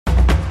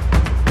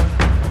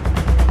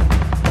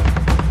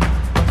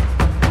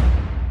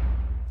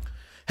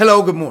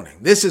Hello, good morning.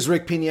 This is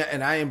Rick Pina,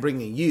 and I am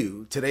bringing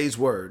you today's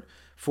word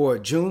for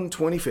June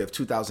 25th,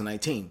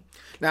 2019.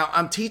 Now,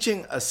 I'm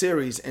teaching a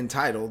series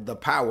entitled The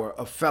Power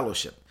of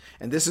Fellowship,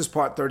 and this is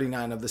part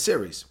 39 of the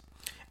series.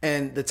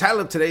 And the title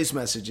of today's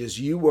message is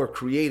You Were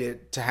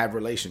Created to Have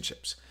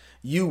Relationships.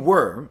 You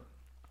were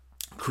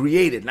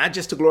created not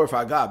just to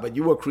glorify God, but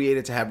you were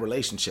created to have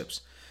relationships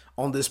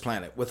on this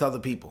planet with other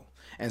people.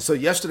 And so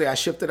yesterday I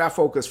shifted our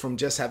focus from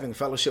just having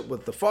fellowship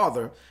with the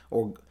Father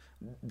or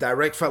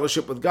direct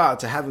fellowship with God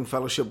to having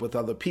fellowship with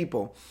other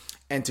people.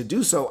 And to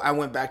do so, I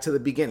went back to the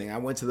beginning. I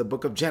went to the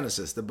book of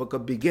Genesis, the book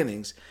of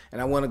beginnings,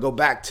 and I want to go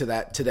back to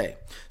that today.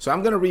 So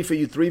I'm going to read for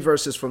you 3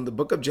 verses from the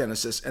book of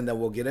Genesis, and then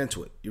we'll get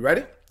into it. You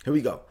ready? Here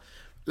we go.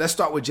 Let's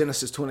start with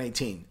Genesis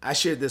 2:18. I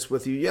shared this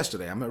with you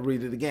yesterday. I'm going to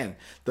read it again.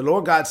 The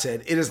Lord God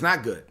said, "It is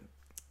not good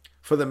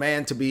for the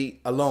man to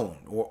be alone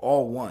or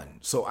all one.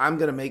 So I'm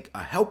going to make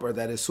a helper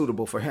that is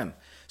suitable for him."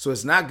 So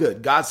it's not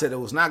good. God said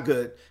it was not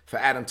good for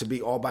Adam to be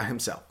all by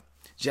himself.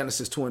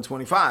 Genesis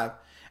 2:25,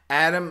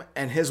 Adam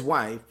and his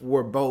wife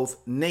were both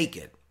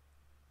naked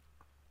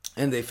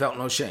and they felt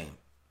no shame.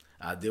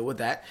 I'll deal with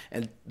that.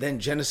 And then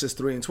Genesis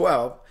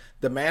 3:12,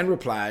 the man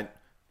replied,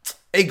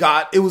 "Hey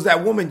God, it was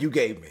that woman you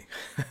gave me.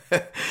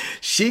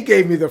 She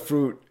gave me the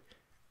fruit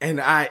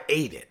and I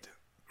ate it."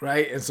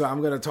 Right? And so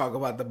I'm going to talk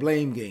about the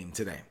blame game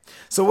today.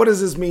 So what does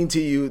this mean to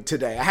you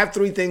today? I have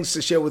 3 things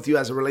to share with you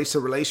as it relates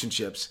to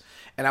relationships.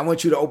 And I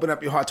want you to open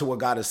up your heart to what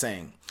God is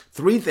saying.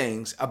 3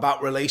 things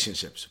about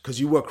relationships, because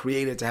you were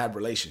created to have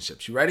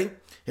relationships. You ready?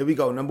 Here we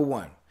go. Number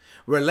 1,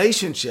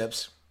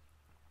 relationships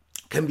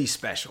can be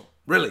special.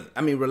 Really,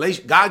 I mean,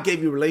 God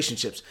gave you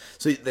relationships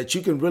so that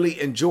you can really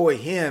enjoy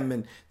Him,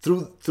 and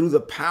through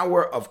the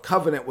power of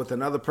covenant with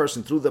another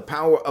person, through the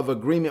power of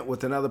agreement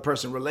with another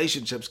person,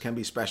 relationships can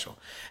be special.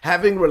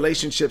 Having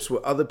relationships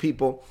with other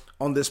people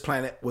on this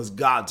planet was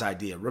God's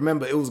idea.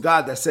 Remember, it was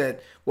God that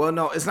said, well,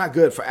 no, it's not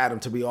good for Adam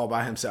to be all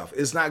by himself.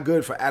 It's not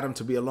good for Adam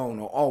to be alone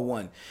or all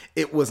one.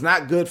 It was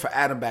not good for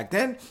Adam back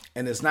then,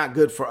 and it's not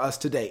good for us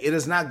today. It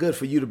is not good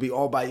for you to be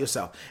all by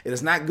yourself. It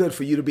is not good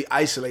for you to be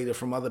isolated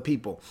from other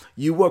people.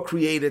 You were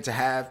created to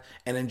have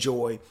and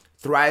enjoy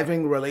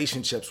thriving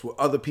relationships with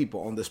other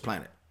people on this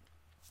planet.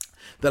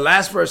 The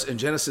last verse in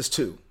Genesis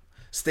 2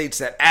 states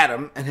that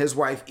Adam and his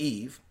wife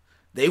Eve,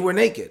 they were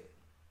naked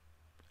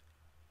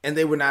and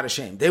they were not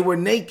ashamed. They were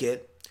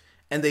naked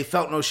and they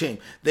felt no shame.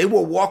 They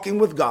were walking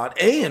with God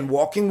and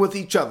walking with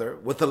each other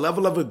with a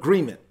level of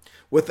agreement,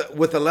 with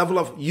a level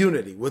of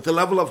unity, with a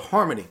level of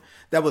harmony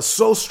that was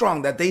so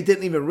strong that they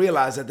didn't even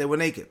realize that they were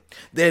naked.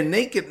 Their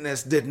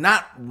nakedness did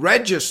not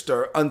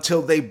register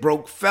until they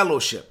broke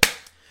fellowship.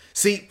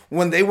 See,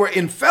 when they were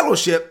in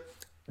fellowship,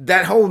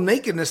 that whole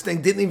nakedness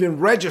thing didn't even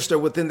register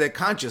within their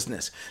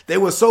consciousness. They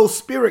were so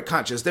spirit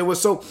conscious. They were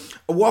so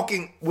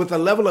walking with a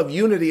level of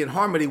unity and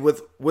harmony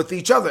with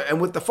each other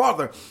and with the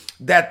Father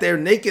that their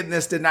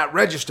nakedness did not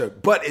register.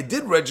 But it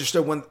did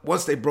register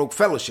once they broke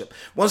fellowship.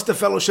 Once the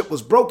fellowship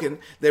was broken,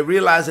 they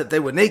realized that they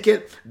were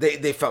naked.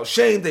 They felt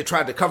shame. They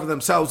tried to cover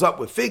themselves up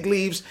with fig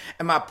leaves.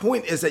 And my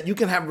point is that you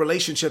can have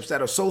relationships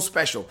that are so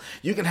special.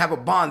 You can have a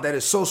bond that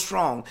is so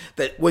strong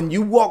that when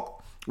you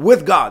walk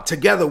with God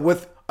together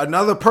with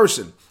another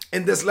person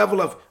in this level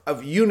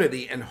of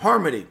unity and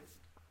harmony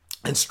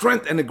and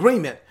strength and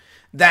agreement,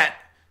 that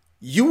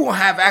you will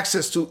have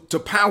access to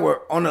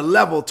power on a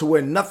level to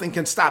where nothing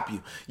can stop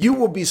you. You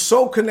will be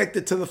so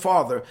connected to the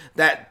Father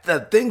that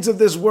the things of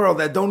this world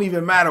that don't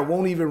even matter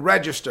won't even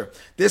register.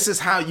 This is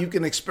how you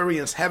can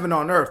experience heaven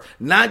on earth,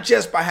 not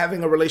just by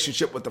having a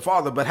relationship with the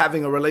Father, but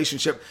having a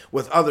relationship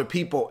with other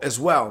people as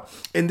well.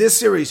 In this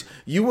series,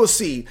 you will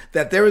see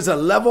that there is a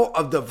level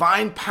of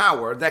divine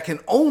power that can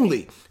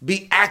only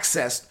be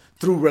accessed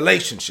through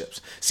relationships.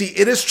 See,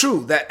 it is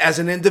true that as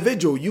an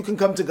individual, you can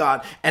come to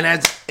God, and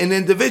as an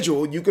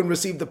individual, you can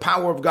receive the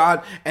power of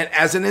God, and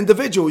as an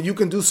individual, you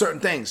can do certain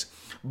things.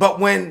 But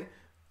when,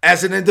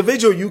 as an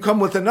individual, you come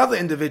with another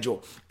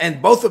individual,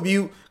 and both of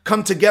you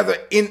come together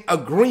in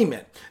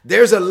agreement,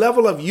 there's a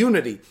level of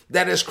unity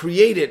that is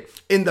created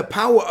in the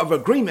power of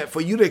agreement for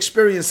you to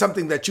experience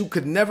something that you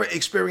could never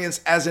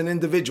experience as an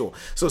individual.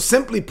 So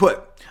simply put,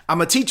 I'm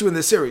going to teach you in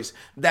this series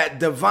that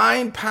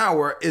divine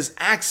power is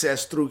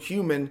accessed through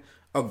human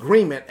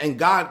agreement, and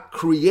God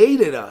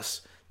created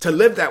us to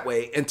live that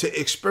way and to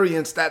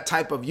experience that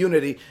type of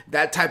unity,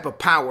 that type of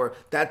power,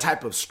 that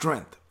type of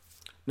strength.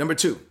 Number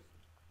 2,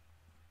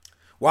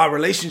 while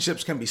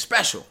relationships can be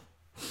special,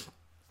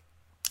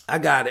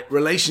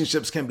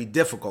 relationships can be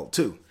difficult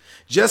too.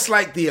 Just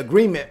like the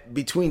agreement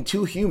between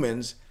 2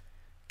 humans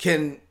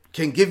can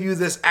give you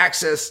this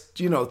access,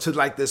 to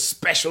like this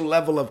special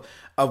level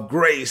of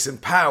grace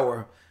and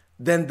power,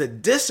 then the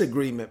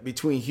disagreement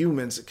between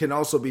humans can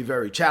also be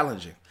very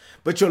challenging.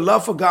 But your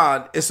love for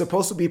God is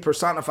supposed to be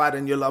personified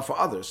in your love for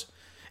others.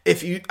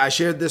 I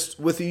shared this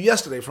with you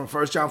yesterday from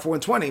 1 John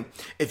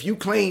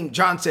 4:20.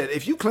 John said,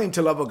 if you claim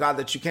to love a God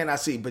that you cannot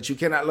see, but you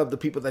cannot love the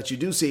people that you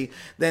do see,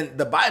 then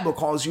the Bible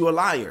calls you a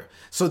liar.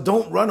 So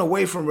don't run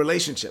away from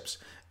relationships,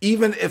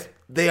 even if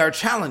they are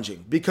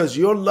challenging, because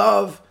your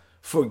love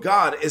for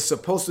God is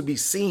supposed to be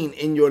seen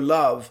in your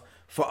love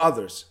for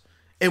others.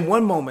 In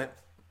one moment,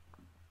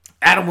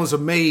 Adam was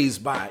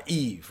amazed by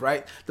Eve,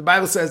 right? The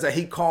Bible says that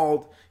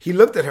he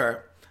looked at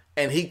her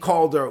and he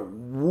called her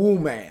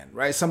woman,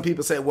 right? Some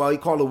people say, well, he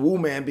called her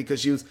woman because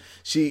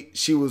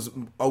she was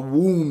a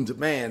wombed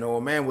man, or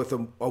a man with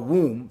a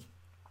womb.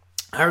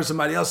 I heard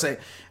somebody else say,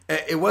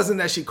 it wasn't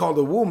that she called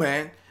her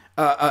woman.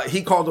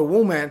 He called her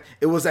woman.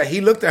 It was that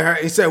he looked at her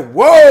and he said,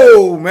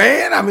 whoa,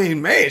 man. I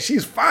mean, man,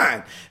 she's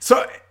fine.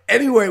 So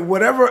anyway,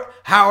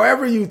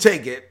 however you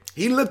take it,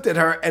 he looked at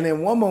her, and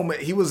in one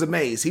moment, he was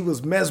amazed. He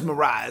was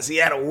mesmerized. He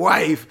had a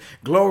wife,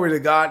 glory to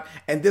God,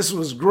 and this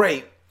was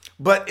great.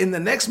 But in the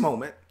next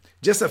moment,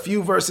 just a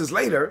few verses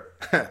later,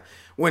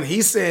 when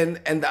he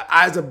sinned and the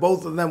eyes of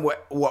both of them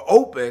were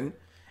open,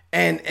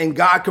 and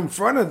God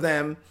confronted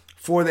them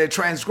for their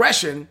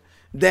transgression,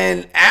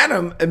 then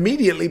Adam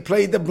immediately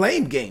played the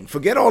blame game.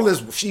 Forget all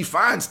this she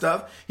fine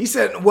stuff. He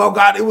said, well,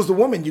 God, it was the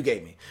woman you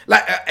gave me.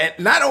 Like,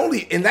 not only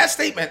in that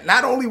statement,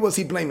 not only was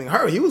he blaming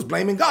her, he was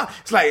blaming God.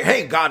 It's like,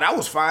 hey, God, I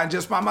was fine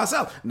just by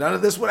myself. None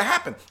of this would have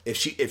happened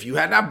if you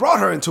had not brought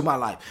her into my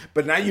life.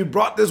 But now you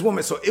brought this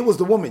woman. So it was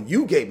the woman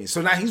you gave me.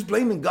 So now he's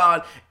blaming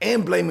God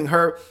and blaming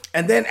her.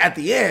 And then at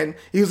the end,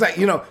 he was like,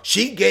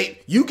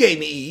 you gave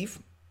me Eve,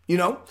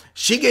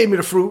 she gave me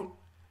the fruit.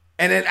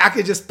 And then I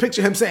could just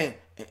picture him saying,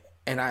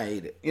 and I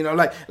ate it,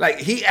 like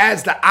he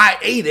adds the I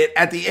ate it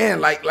at the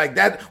end, like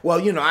that. Well,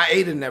 I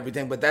ate it and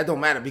everything, but that don't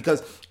matter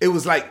because it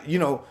was like,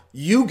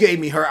 you gave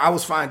me her. I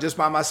was fine just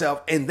by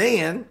myself. And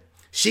then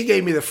she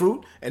gave me the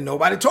fruit, and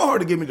nobody told her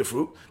to give me the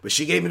fruit, but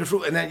she gave me the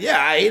fruit. And then,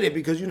 I ate it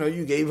because,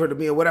 you gave her to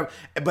me or whatever.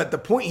 But the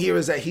point here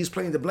is that he's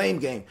playing the blame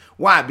game.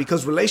 Why?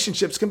 Because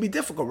relationships can be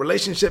difficult.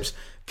 Relationships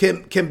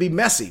can be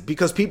messy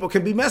because people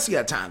can be messy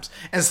at times.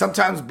 And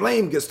sometimes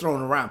blame gets thrown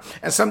around.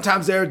 And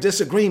sometimes there are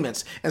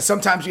disagreements. And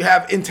sometimes you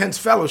have intense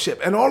fellowship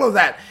and all of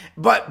that.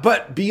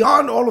 But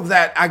beyond all of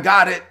that, I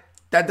got it.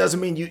 That doesn't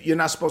mean you're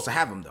not supposed to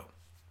have them, though.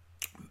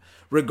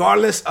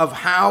 Regardless of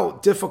how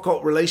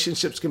difficult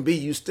relationships can be,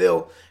 you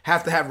still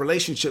have to have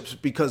relationships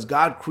because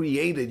God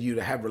created you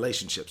to have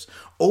relationships.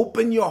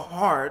 Open your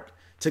heart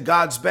to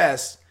God's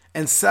best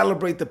and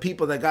celebrate the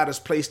people that God has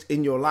placed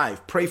in your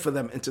life. Pray for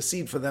them,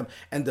 intercede for them,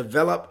 and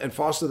develop and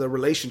foster the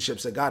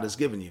relationships that God has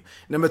given you.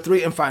 Number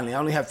 3, and finally, I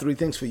only have 3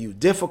 things for you.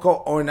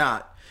 Difficult or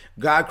not,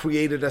 God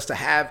created us to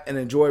have and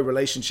enjoy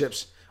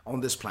relationships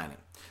on this planet.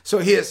 So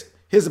here's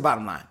the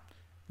bottom line.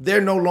 There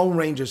are no lone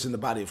rangers in the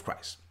body of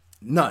Christ.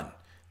 None.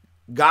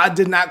 God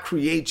did not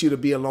create you to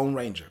be a lone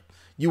ranger.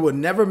 You will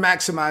never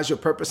maximize your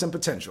purpose and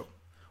potential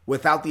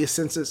without the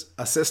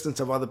assistance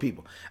of other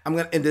people.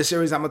 In this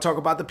series, I'm going to talk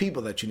about the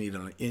people that you need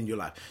in your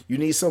life. You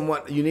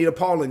need a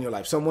Paul in your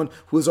life, someone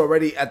who is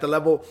already at the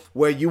level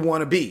where you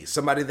want to be,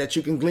 somebody that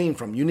you can glean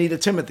from. You need a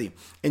Timothy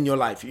in your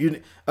life.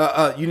 You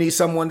need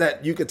someone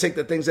that you could take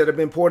the things that have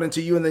been poured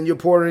into you and then you're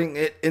pouring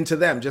it into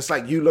them. Just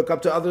like you look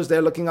up to others,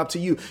 they're looking up to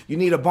you. You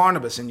need a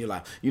Barnabas in your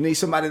life. You need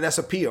somebody that's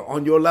a peer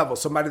on your level,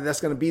 somebody that's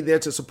going to be there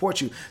to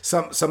support you,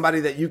 somebody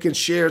that you can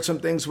share some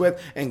things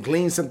with and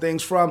glean some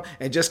things from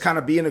and just kind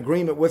of be in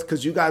agreement with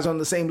because you guys are on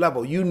the same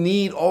level. You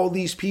need all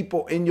these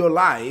people in your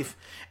life.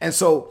 And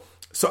so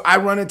I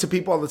run into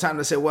people all the time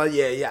that say, well,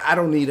 yeah, I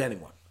don't need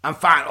anyone. I'm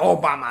fine all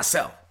by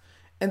myself.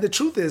 And the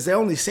truth is they're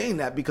only saying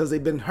that because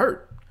they've been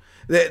hurt.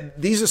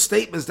 These are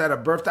statements that are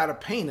birthed out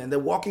of pain and they're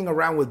walking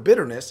around with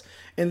bitterness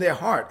in their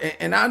heart.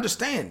 And I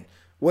understand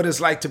what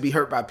it's like to be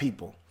hurt by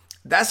people.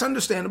 That's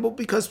understandable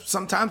because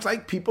sometimes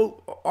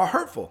people are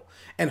hurtful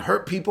and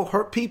hurt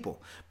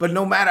people. But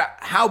no matter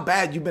how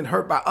bad you've been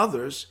hurt by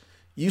others,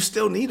 you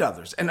still need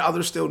others and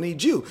others still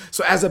need you.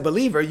 So as a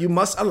believer, you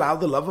must allow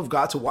the love of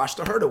God to wash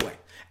the hurt away.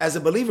 As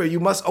a believer, you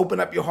must open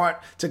up your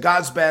heart to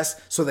God's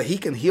best so that he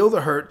can heal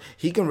the hurt,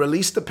 he can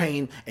release the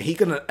pain, and he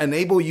can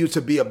enable you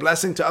to be a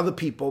blessing to other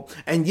people.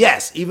 And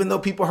yes, even though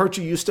people hurt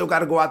you, you still got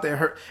to go out there and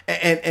hurt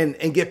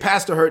and get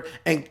past the hurt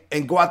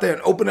and go out there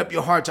and open up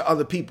your heart to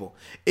other people.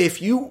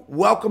 If you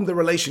welcome the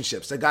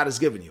relationships that God has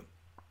given you,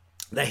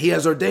 that he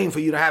has ordained for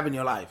you to have in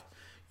your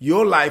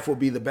life will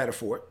be the better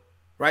for it.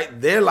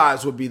 Right? Their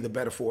lives will be the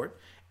better for it.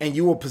 And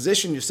you will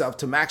position yourself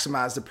to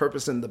maximize the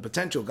purpose and the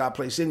potential God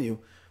placed in you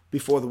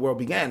before the world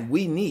began.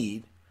 We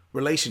need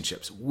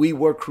relationships. We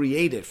were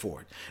created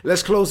for it.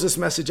 Let's close this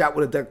message out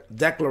with a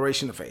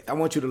declaration of faith. I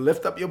want you to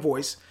lift up your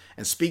voice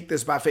and speak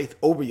this by faith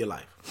over your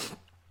life.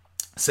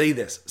 Say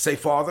this. Say,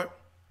 Father,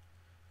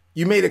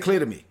 you made it clear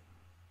to me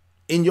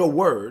in your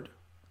word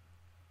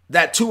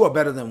that 2 are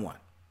better than 1.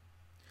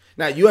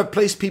 Now, you have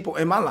placed people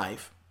in my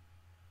life,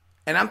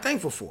 and I'm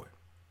thankful for it.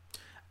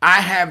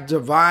 I have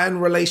divine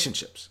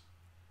relationships,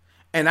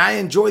 and I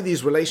enjoy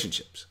these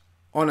relationships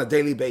on a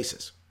daily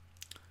basis.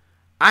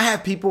 I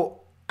have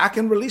people I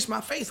can release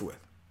my faith with.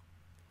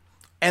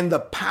 And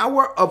the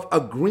power of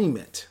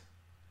agreement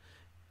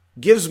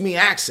gives me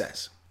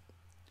access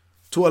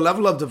to a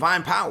level of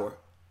divine power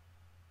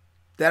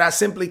that I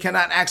simply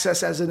cannot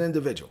access as an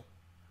individual.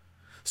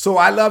 So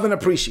I love and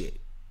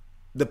appreciate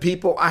the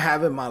people I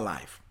have in my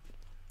life.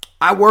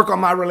 I work on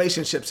my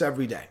relationships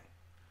every day.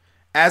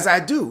 As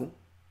I do,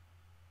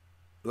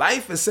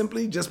 life is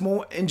simply just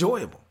more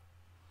enjoyable.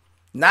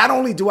 Not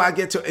only do I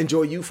get to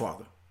enjoy you,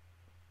 Father,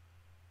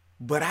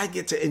 but I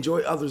get to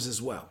enjoy others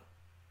as well.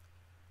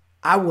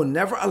 I will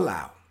never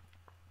allow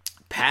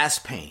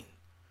past pain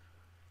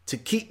to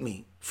keep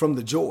me from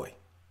the joy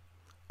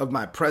of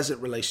my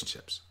present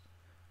relationships.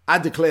 I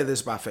declare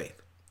this by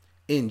faith.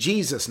 In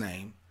Jesus'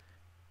 name,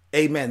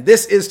 amen.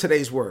 This is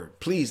today's word.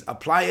 Please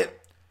apply it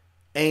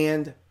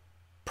and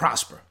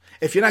prosper.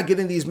 If you're not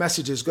getting these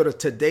messages, go to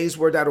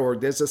todaysword.org.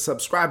 There's a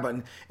subscribe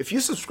button. If you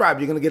subscribe,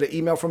 you're going to get an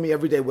email from me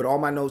every day with all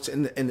my notes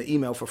in the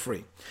email for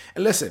free.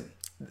 And listen,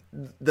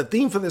 the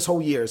theme for this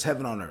whole year is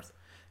heaven on earth.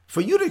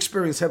 For you to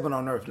experience heaven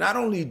on earth, not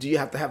only do you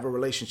have to have a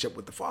relationship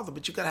with the Father,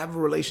 but you got to have a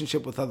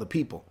relationship with other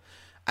people.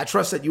 I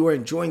trust that you are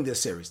enjoying this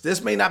series.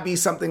 This may not be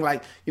something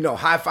like,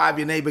 high five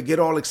your neighbor, get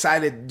all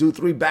excited, do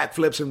 3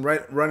 backflips and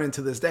run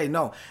into this day.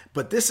 No,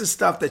 but this is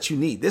stuff that you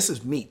need. This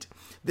is meat.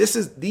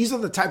 These are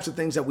the types of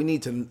things that we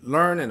need to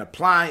learn and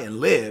apply and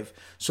live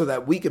so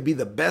that we could be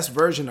the best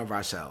version of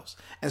ourselves.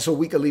 And so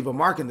we could leave a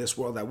mark in this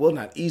world that will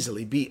not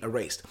easily be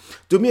erased.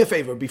 Do me a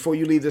favor before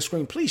you leave the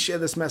screen, please share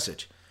this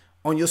message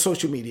on your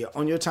social media,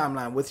 on your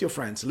timeline with your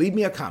friends. Leave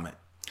me a comment.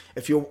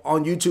 If you're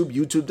on YouTube,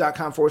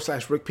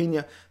 youtube.com/Rick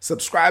Pina,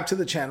 subscribe to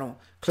the channel,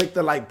 click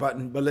the like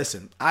button. But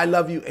listen, I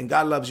love you and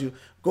God loves you.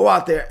 Go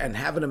out there and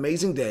have an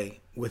amazing day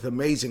with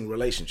amazing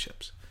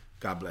relationships.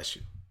 God bless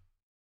you.